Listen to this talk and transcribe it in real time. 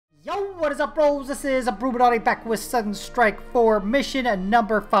Yo, what is up, bros? This is Bruchminati back with Sudden Strike for mission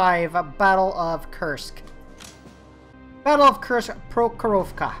number 5, Battle of Kursk. Battle of Kursk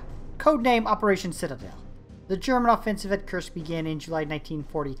Prokhorovka, codename Operation Citadel. The German offensive at Kursk began in July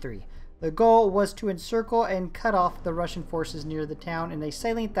 1943. The goal was to encircle and cut off the Russian forces near the town in a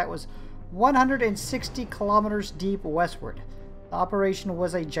salient that was 160 kilometers deep westward. The operation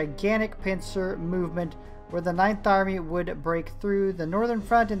was a gigantic pincer movement where the 9th Army would break through the northern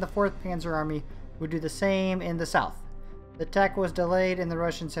front and the 4th Panzer Army would do the same in the south. The attack was delayed and the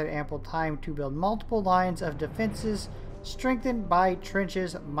Russians had ample time to build multiple lines of defenses strengthened by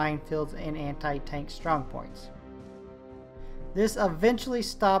trenches, minefields, and anti-tank strongpoints. This eventually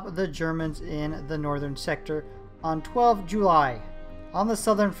stopped the Germans in the northern sector. On 12 July, on the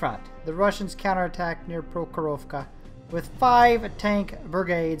southern front, the Russians counterattacked near Prokhorovka with 5 tank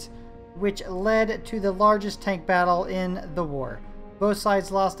brigades, which led to the largest tank battle in the war. Both sides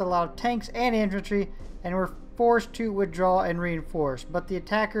lost a lot of tanks and infantry and were forced to withdraw and reinforce, but the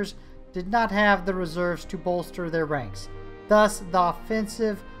attackers did not have the reserves to bolster their ranks. Thus, the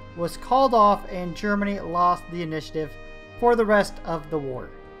offensive was called off and Germany lost the initiative for the rest of the war.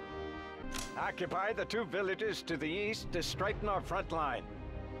 Occupy the 2 villages to the east to straighten our front line.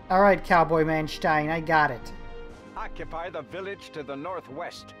 Alright, Cowboy Man Stein, I got it. Occupy the village to the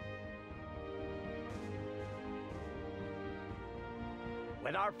northwest.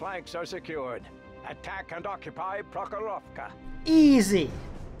 When our flanks are secured, attack and occupy Prokhorovka. Easy!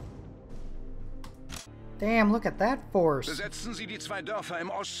 Damn, look at that force. Besetzen Sie die 2 Dörfer im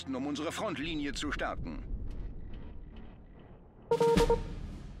Osten, unsere Frontlinie zu stärken.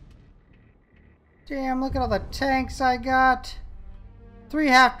 Damn, look at all the tanks I got. 3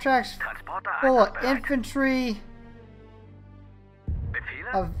 half-tracks full of infantry.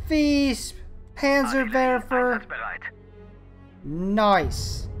 A Wiesp, Panzerwerfer.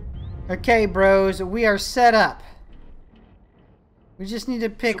 Nice. Okay, bros, we are set up. We just need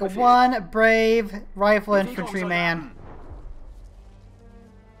to pick one brave rifle infantryman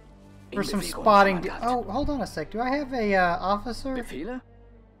for some spotting. Oh, hold on a sec. Do I have a officer?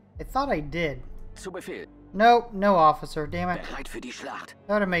 I thought I did. Nope, no officer. Damn it. That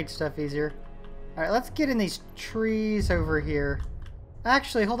would have made stuff easier. Alright, let's get in these trees over here.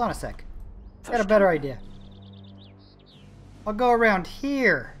 Actually, hold on a sec. Got a better idea. I'll go around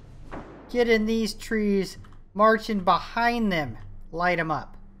here. Get in these trees. March in behind them. Light them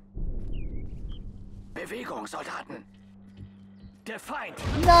up.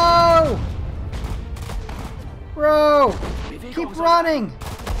 No! Bro! Keep running!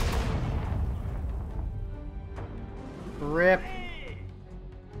 Rip.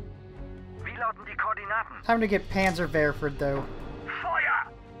 Time to get Panzerwerfer though.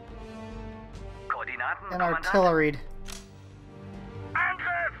 And artilleried.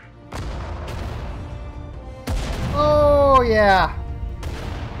 Oh yeah!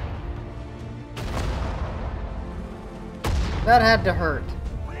 That had to hurt.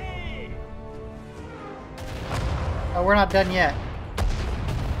 Oh, we're not done yet.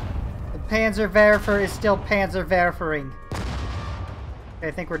 The Panzerwerfer is still Panzerwerfering. Okay,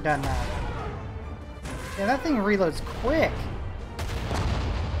 I think we're done now. Yeah, that thing reloads quick.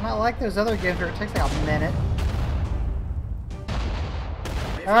 Not like those other games where it takes like a minute.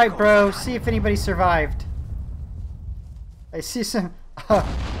 Alright, bro, see if anybody survived. I see some...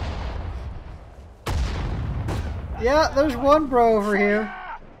 yeah, there's one bro over here.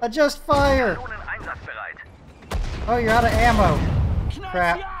 Adjust fire! Oh, you're out of ammo.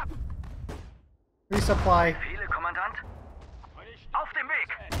 Crap. Resupply.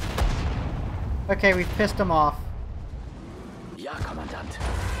 Okay, we've pissed him off.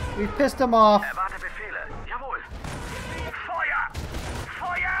 We've pissed him off.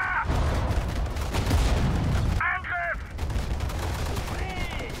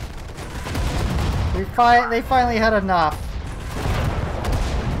 They finally had enough.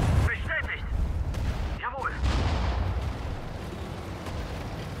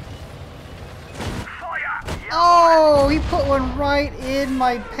 Oh, he put one right in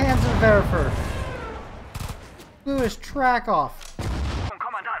my Panzerwerfer. Blew his track off.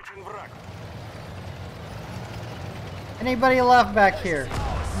 Anybody left back here?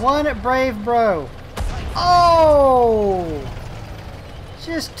 One brave bro. Oh!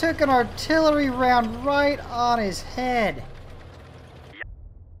 Just took an artillery round right on his head.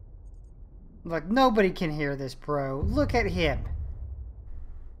 Look, nobody can hear this, bro. Look at him.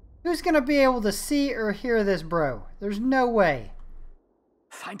 Who's gonna be able to see or hear this, bro? There's no way.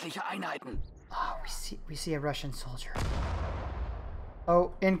 Oh, we see a Russian soldier.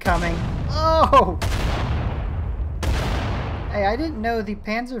 Oh, incoming. Oh! Hey, I didn't know the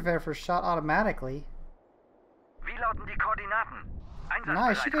Panzerwerfer shot automatically. Wie lauten die Koordinaten?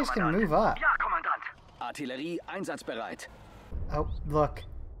 Nice, you guys can move up. Ja, Kommandant. Artillerie einsatzbereit. Oh, look.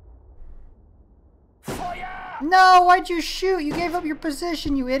 Feuer! No, why'd you shoot? You gave up your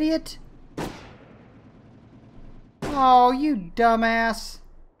position, you idiot. Oh, you dumbass.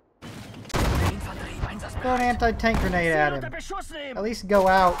 Infanterie einsatzbereit. Throw an anti-tank grenade at him. Beschuss nehmen. At least go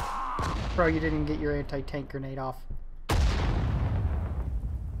out. Bro, you didn't get your anti-tank grenade off.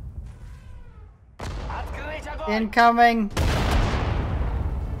 Incoming.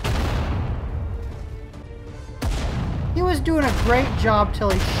 He was doing a great job till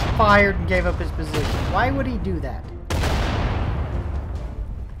he fired and gave up his position. Why would he do that?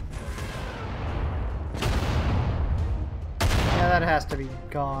 Yeah, that has to be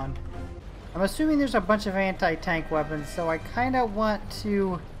gone. I'm assuming there's a bunch of anti-tank weapons, so I kind of want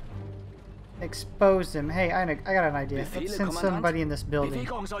to expose them. Hey, I got an idea. Let's send somebody in this building.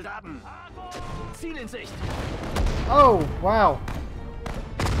 Oh, wow.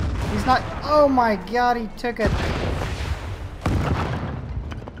 He's not... Oh my god, he took it.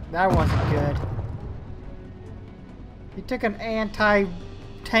 That wasn't good. He took an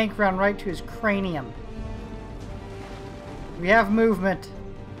anti-tank round right to his cranium. We have movement.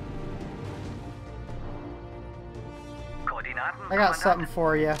 I got something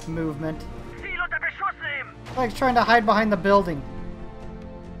for you. Movement. Like trying to hide behind the building.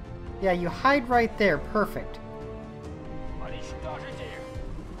 Yeah, you hide right there. Perfect.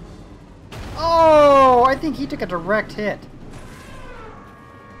 Oh, I think he took a direct hit.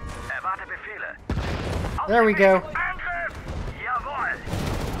 There we go.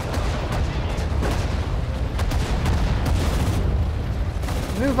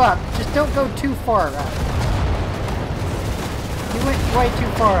 Move up. Just don't go too far up. You went way too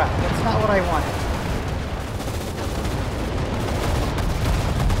far up. That's not what I wanted.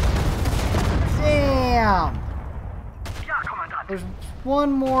 Damn! There's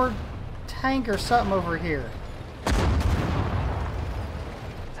one more tank or something over here.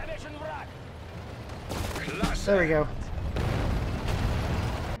 There we go.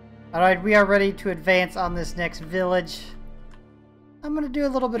 Alright, we are ready to advance on this next village. I'm gonna do a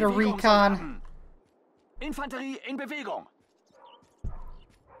little bit of recon. Infanterie in Bewegung.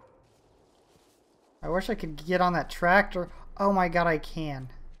 I wish I could get on that tractor. Oh my god, I can.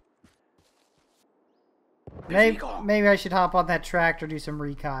 Maybe I should hop on that tractor, do some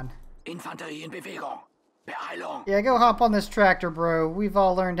recon. Infanterie in Bewegung. Beeilung. Yeah, go hop on this tractor, bro. We've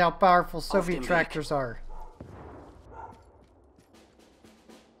all learned how powerful Soviet tractors are.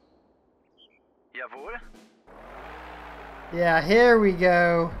 Jawohl. Yeah, here we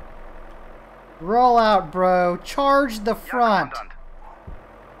go. Roll out, bro. Charge the front.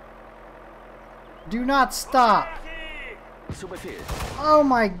 Do not stop. Zu Befehl. Oh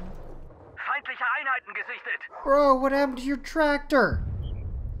my... Feindliche Einheiten gesichtet. Bro, what happened to your tractor?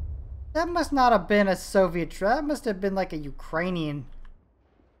 That must not have been a Soviet tractor. That must have been like a Ukrainian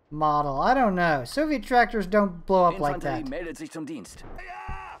model. I don't know. Soviet tractors don't blow up like that. Meldet sich zum Dienst.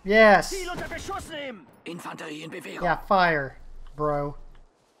 Yes. Infanterie in Bewegung. Yeah, fire, bro.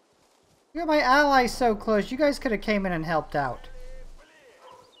 You got my allies so close. You guys could have came in and helped out.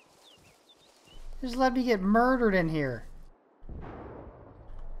 Just let me get murdered in here.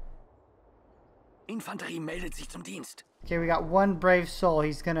 Infanterie meldet sich zum Dienst. Okay, we got one brave soul.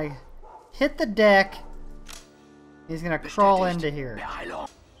 He's gonna hit the deck. He's gonna crawl into here.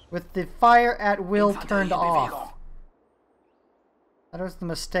 With the fire at will turned off. That was the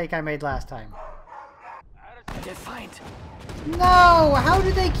mistake I made last time. Der Feind. No! How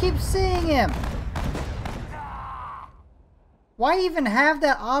do they keep seeing him? Why even have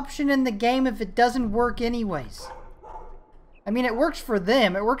that option in the game if it doesn't work anyways? I mean, it works for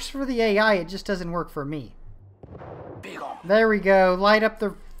them. It works for the AI. It just doesn't work for me. There we go. Light up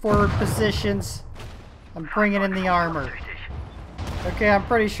the forward positions. I'm bringing in the armor. Okay, I'm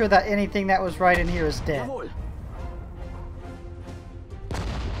pretty sure that anything that was right in here is dead.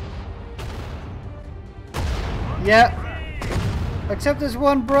 Yep. Except there's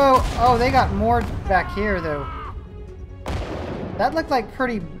one bro. Oh, they got more back here, though. That looked like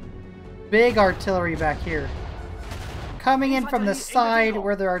pretty big artillery back here. Coming in from the side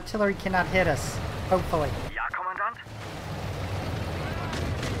where the artillery cannot hit us. Hopefully. Ja, Kommandant.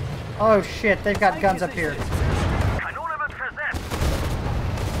 Oh shit, they've got guns up here. Kanone wird versetzt.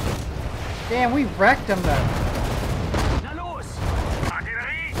 Damn, we wrecked them though. Na los!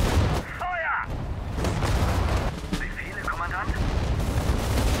 Artillerie! Feuer! Befehle, Kommandant.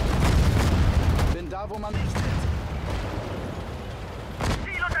 Bin da, wo man nicht ist.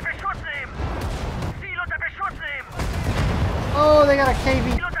 Ziel unter Beschuss nehmen! Ziel unter Beschuss nehmen! got a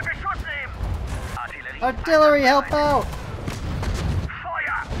KV. Unter Beschuss nehmen! Artillerie! Artillery, help out!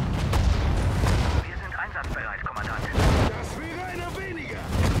 Feuer! Wir sind einsatzbereit, Kommandant. Das wäre einer weniger.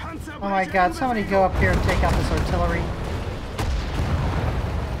 Oh my god, somebody go up here and take out this artillery.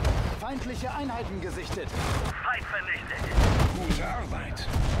 Feindliche Einheiten gesichtet. Feind vernichtet. Gute Arbeit.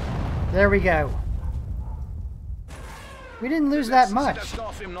 There we go. We didn't lose that Besetzen Sie much. das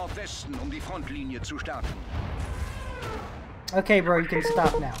Dorf im Nordwesten, um die Frontlinie zu starten. Okay, bro, you can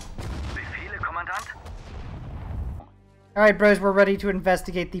stop now. Befehle, Kommandant? Alright, bros, we're ready to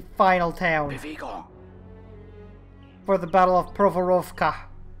investigate the final town Bewegung. for the Battle of Provorovka.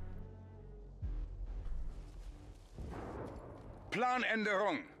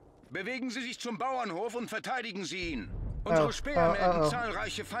 Planänderung. Bewegen Sie sich zum Bauernhof und verteidigen Sie ihn. Unsere Späher melden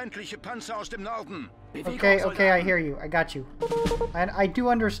zahlreiche feindliche Panzer aus dem Norden. Okay, okay, I hear you. I got you. And I do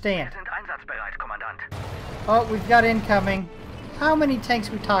understand. Wir sind einsatzbereit, Kommandant. Oh, we've got incoming. How many tanks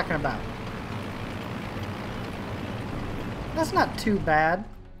are we talking about? That's not too bad.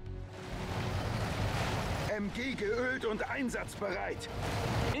 MG geölt und einsatzbereit.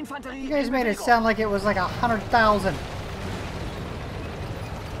 Infanterie. You guys in made it Bewegung. sound like it was like 100,000.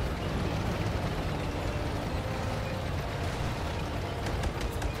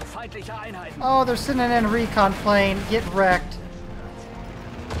 Feindliche Einheiten. Oh, they're sending in a recon plane. Get wrecked.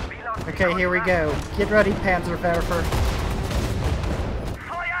 Okay, here we go. Get ready, Panzerwerfer.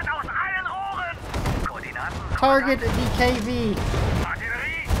 Feuern aus allen Rohren! Koordinaten. Target the KV.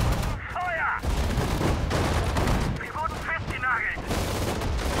 Artillerie! Feuer! Wir wurden festgenagelt.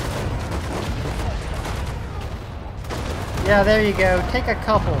 Yeah, there you go. Take a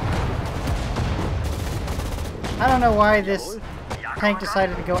couple. I don't know why this tank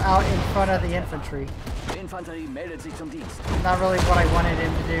decided to go out in front of the infantry. Infanterie meldet sich zum Dienst. Not really what I wanted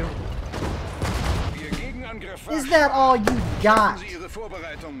him to do. Ihr Gegenangriff war Is that all you got? Treffen Sie Ihre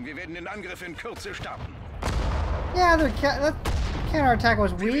Vorbereitungen. Wir werden den Angriff in Kürze starten. Yeah, that counterattack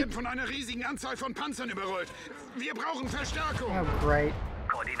was Wir weak. werden von einer riesigen Anzahl von Panzern überrollt. Wir brauchen Verstärkung. Oh, great.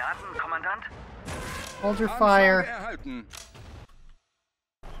 Koordinaten, Kommandant? Hold your Anfrage fire. erhalten.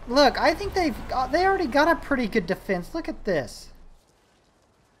 Look, I think they already got a pretty good defense. Look at this.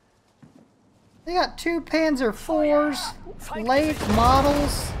 They got 2 Panzer IVs, late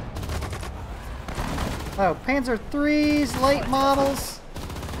models. Oh, Panzer IIIs, late models.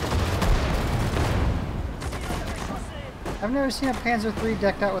 I've never seen a Panzer III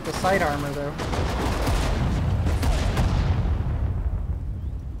decked out with the side armor, though.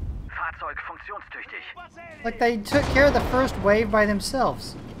 Fahrzeug funktionstüchtig. Like they took care of the first wave by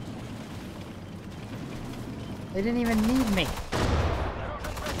themselves. They didn't even need me.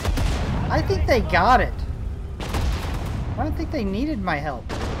 I think they got it. I don't think they needed my help.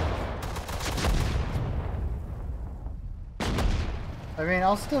 I mean,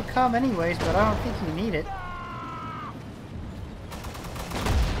 I'll still come anyways, but I don't think you need it.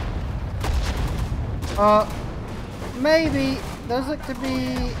 Maybe. Those look to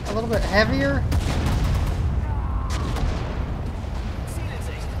be a little bit heavier.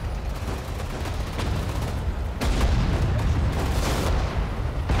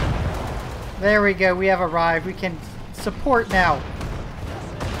 There we go, we have arrived. We can support now.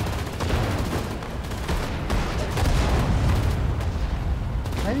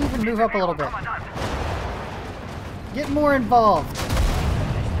 Maybe even move up a little bit. Kommandant! Get more involved.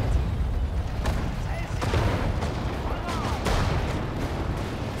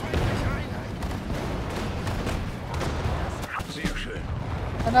 Sehr schön.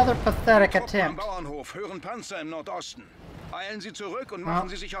 Another pathetic Truppen am attempt. Bauernhof hören Panzer im Nordosten. Eilen Sie zurück und machen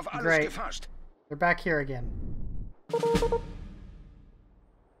Sie sich auf alles great. gefasst. They're back here again.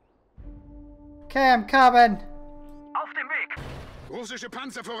 Okay, I'm coming. Auf dem Weg! Russische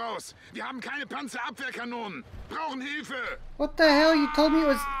Panzer voraus. Wir haben keine Panzerabwehrkanonen. Brauchen Hilfe. What the hell? You told me it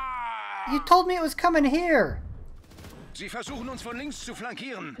was... You told me it was coming here. Sie versuchen uns von links zu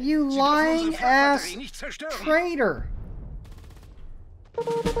flankieren. You Sie dürfen lying unsere Flakbatterie ass nicht zerstören. traitor.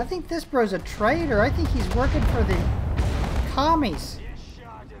 I think this bro's a traitor. I think he's working for the commies.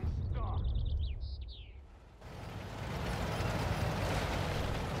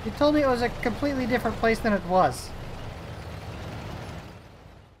 You told me it was a completely different place than it was.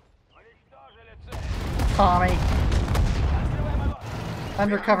 Commie.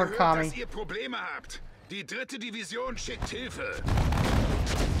 Undercover Wir haben gehört, commie. dass ihr Probleme habt. Die 3. Division schickt Hilfe.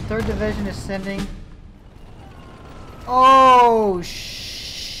 3rd Division is sending. Oh,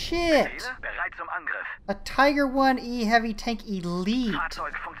 shit. Befehle? Bereit zum Angriff. A Tiger 1E heavy tank elite.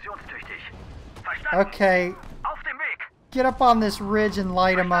 Fahrzeug funktionstüchtig. Verstanden? Okay, Auf dem Weg! get up on this ridge and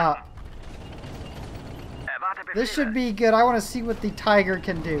light them up. Erwarte This should be good. I want to see what the Tiger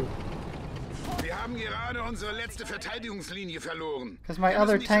can do. Wir haben gerade unsere letzte Verteidigungslinie verloren. Because my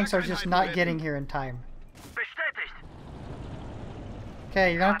other tanks are just not getting here in time. Bestätigt.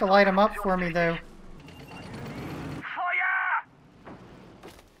 Okay, you're gonna have to light them up for me, though. Feuer!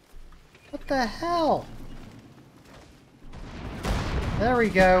 What the hell? There we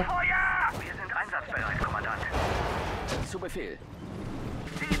go. Feuer! Wir sind einsatzbereit, Kommandant. Zu Befehl.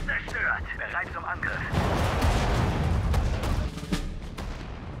 Ziel zerstört. Bereit zum Angriff.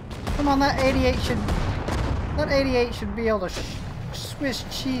 Come on, that 88 should be able to Swiss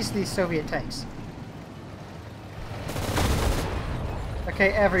cheese these Soviet tanks. Okay,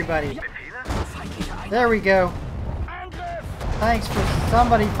 everybody. Befehle? There we go. Angriff! Thanks for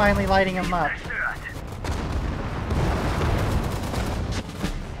somebody finally lighting them up. Zerstört.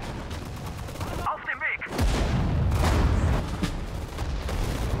 Auf dem Weg.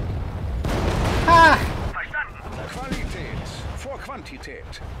 Ha! Verstanden. Qualität vor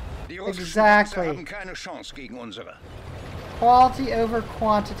Quantität. Die russischen Exactly. Panzer haben keine Chance gegen unsere. Quality over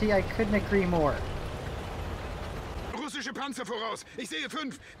quantity, I couldn't agree more. Russische Panzer voraus. Ich sehe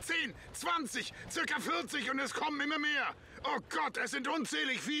 5, 10, 20, circa 40 und es kommen immer mehr. Oh Gott, es sind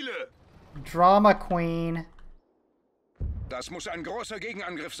unzählig viele. Drama Queen. Das muss ein großer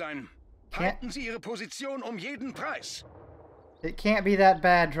Gegenangriff sein. Halten Sie Ihre Position um jeden Preis. It can't be that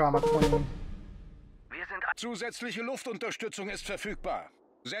bad, Drama Queen. Wir sind Zusätzliche Luftunterstützung ist verfügbar.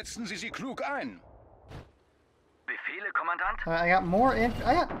 Setzen Sie sie klug ein. Befehle, Kommandant. I got more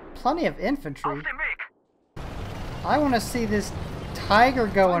I got plenty of infantry. Auf dem Weg. I want to see this Tiger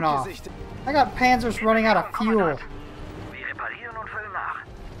going off. I got panzers running out of fuel. Wir reparieren und füllen nach.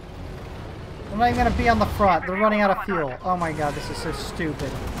 I'm not even going to be on the front. They're running out of fuel. Oh my god, this is so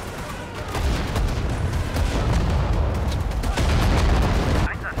stupid.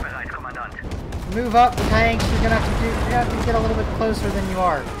 Einsatzbereit, Kommandant. Move up, tanks. You're gonna have to get a little bit closer than you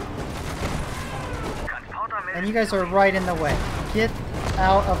are. Transporter meldet And you guys are right in the way. Get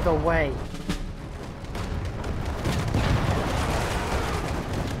out of the way.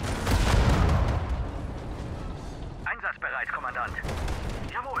 Einsatzbereit, Kommandant.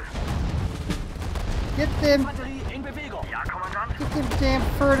 Jawohl. Get them, Infanterie in Bewegung. Ja, Kommandant. get them damn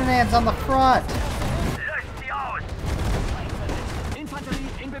Ferdinands on the front. Löscht sie aus. Infanterie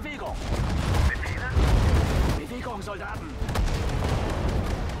in Bewegung. Befehle? Bewegung, Soldaten.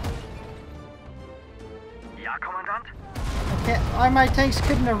 Ja, Kommandant. My tanks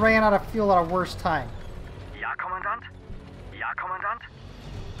couldn't have ran out of fuel at a worse time. Ja, Kommandant. Ja, Kommandant.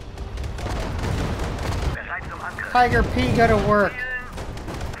 Bereit zum Angriff. Tiger P, go to work. Zielen.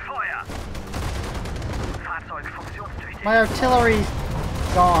 Feuer. Fahrzeug funktionstüchtig. My artillery's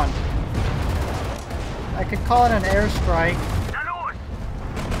gone. I could call it an airstrike. Na los.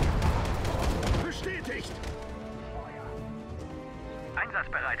 Bestätigt.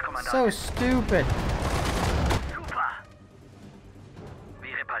 Einsatzbereit, Kommandant. So stupid. Super.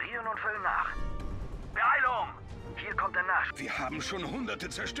 Wir reparieren und füllen nach. Beeilung. Hier kommt der Nachschub. Wir haben schon Hunderte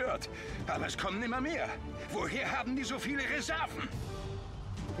zerstört, aber es kommen immer mehr. Woher haben die so viele Reserven?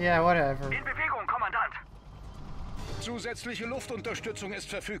 Yeah, whatever. In Bewegung, Kommandant. Zusätzliche Luftunterstützung ist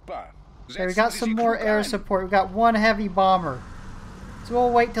verfügbar. Okay, we Setzen got Sie some sie more klug air ein. support. We got one heavy bomber. So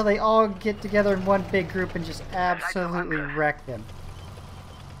we'll wait till they all get together in one big group and just absolutely wreck them.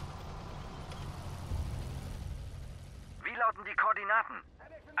 Wie lauten die Koordinaten?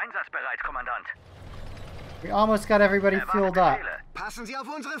 Einsatzbereit, Kommandant. We almost got everybody Erwarte fueled up. Befehle. Passen Sie auf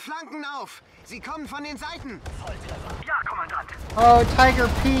unsere Flanken auf! Sie kommen von den Seiten! Ja, Kommandant. Oh, Tiger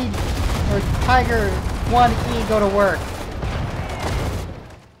P or Tiger 1E, go to work.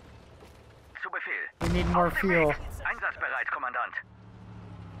 Zu Befehl. We need more Auf dem fuel. Weg. Einsatzbereit, Kommandant.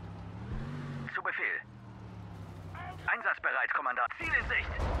 Zu Befehl. Einsatzbereit, Kommandant. Ziel in Sicht.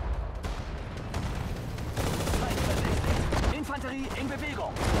 Infanterie in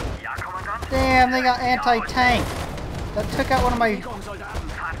Bewegung. Ja, Kommandant. Damn, they got anti-tank. That took out one of my... Bewegung, Soldaten.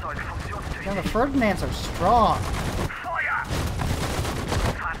 Fahrzeug Damn, funktionstüchtig. the Ferdinands are strong. Feuer!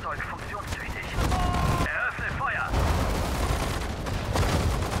 Fahrzeug funktionstüchtig. Eröffne Feuer!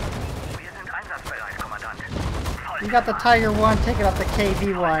 Wir sind einsatzbereit, Kommandant. You got the Tiger 1, take it out the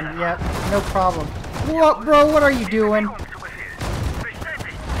KV-1. Yep, no problem. What, bro? What are you doing? Bewegung zu Befehl.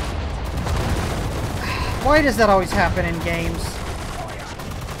 Bestätigt. Why does that always happen in games?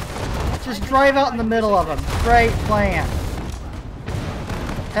 Just drive out in the middle of them. Great plan.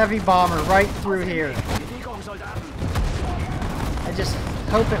 Heavy bomber right through here. Bewegung, Soldaten. I just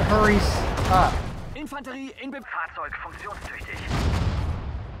hope it hurries up. Infanterie in Bewegung. Fahrzeug funktionstüchtig.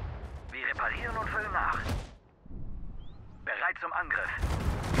 Wir reparieren und füllen nach. Bereit zum Angriff.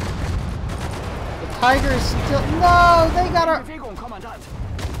 The Tiger is still... No! They got our... Bewegung, Kommandant.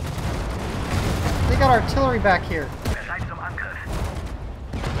 They got artillery back here. Bereit zum Angriff.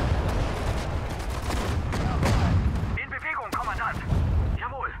 In Bewegung, Kommandant.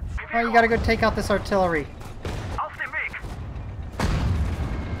 Jawohl. Alright, you gotta go take out this artillery. Auf dem Weg.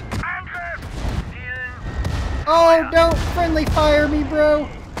 Angriff! Zielen. Oh, don't friendly fire me, bro!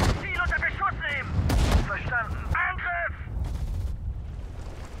 Ziel unter Beschuss nehmen. Verstanden. Angriff!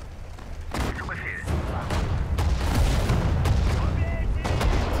 Zu Befehl.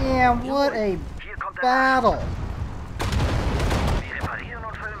 Damn, what a Hier kommt der battle. Wir reparieren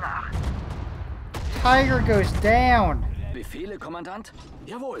und füllen nach. Tiger goes down. Befehle, Kommandant?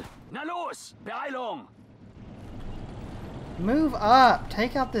 Jawohl. Na los! Beeilung! Move up.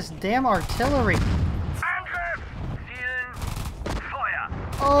 Take out this damn artillery. Angriff! Zielen. Feuer!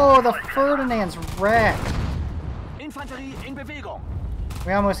 Oh, the Ferdinand's wrecked. Infanterie in Bewegung!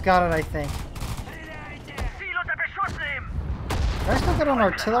 We almost got it, I think. Ziel unter Beschuss nehmen! Do I still got an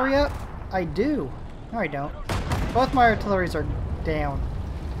artillery up? I do. No, I don't. Both my artilleries are down.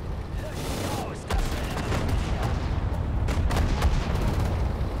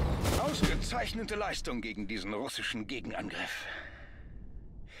 Ausgezeichnete Leistung gegen diesen russischen Gegenangriff.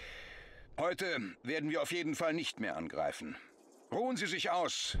 Heute werden wir auf jeden Fall nicht mehr angreifen. Ruhen Sie sich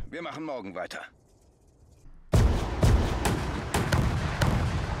aus. Wir machen morgen weiter.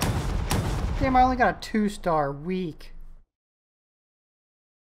 Damn, I only got a 2-star. Weak.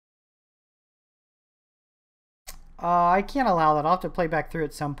 I can't allow that. I'll have to play back through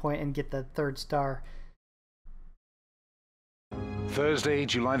at some point and get the 3rd star. Thursday,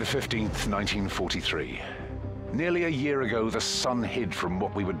 July the 15th, 1943. Nearly a year ago, the sun hid from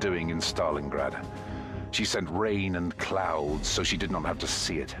what we were doing in Stalingrad. She sent rain and clouds so she did not have to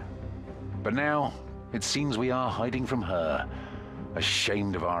see it. But now, it seems we are hiding from her,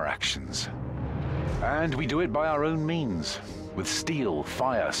 ashamed of our actions. And we do it by our own means, with steel,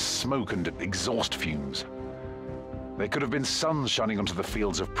 fire, smoke, and exhaust fumes. There could have been sun shining onto the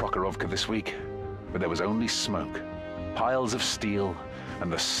fields of Prokhorovka this week, but there was only smoke, piles of steel,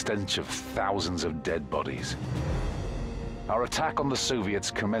 and the stench of thousands of dead bodies. Our attack on the Soviets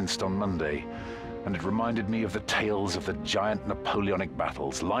commenced on Monday, and it reminded me of the tales of the giant Napoleonic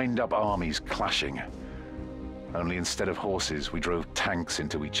battles, lined-up armies clashing. Only instead of horses, we drove tanks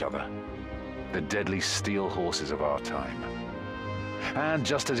into each other. The deadly steel horses of our time. And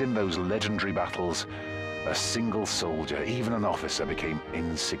just as in those legendary battles, a single soldier, even an officer, became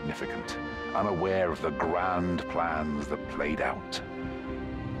insignificant, unaware of the grand plans that played out.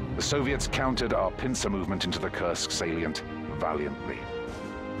 The Soviets countered our pincer movement into the Kursk salient valiantly.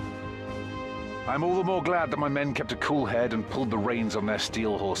 I'm all the more glad that my men kept a cool head and pulled the reins on their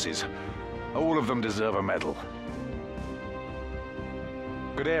steel horses. All of them deserve a medal.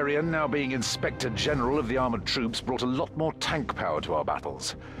 Guderian, now being Inspector General of the Armored Troops, brought a lot more tank power to our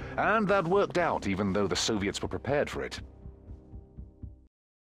battles. And that worked out, even though the Soviets were prepared for it.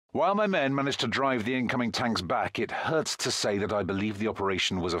 While my men managed to drive the incoming tanks back, it hurts to say that I believe the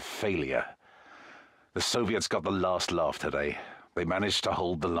operation was a failure. The Soviets got the last laugh today. They managed to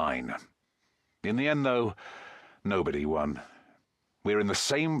hold the line. In the end, though, nobody won. We're in the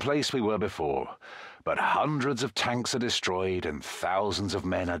same place we were before, but hundreds of tanks are destroyed and thousands of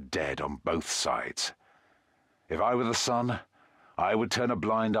men are dead on both sides. If I were the sun, I would turn a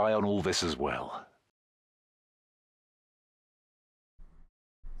blind eye on all this as well.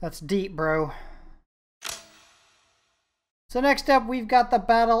 That's deep, bro. So next up, we've got the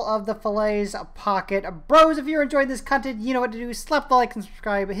Battle of the Falaise Pocket. Bros, if you're enjoying this content, you know what to do. Slap the like and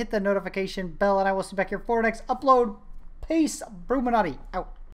subscribe, hit the notification bell, and I will see you back here for our next upload. Peace. Bruchminati out.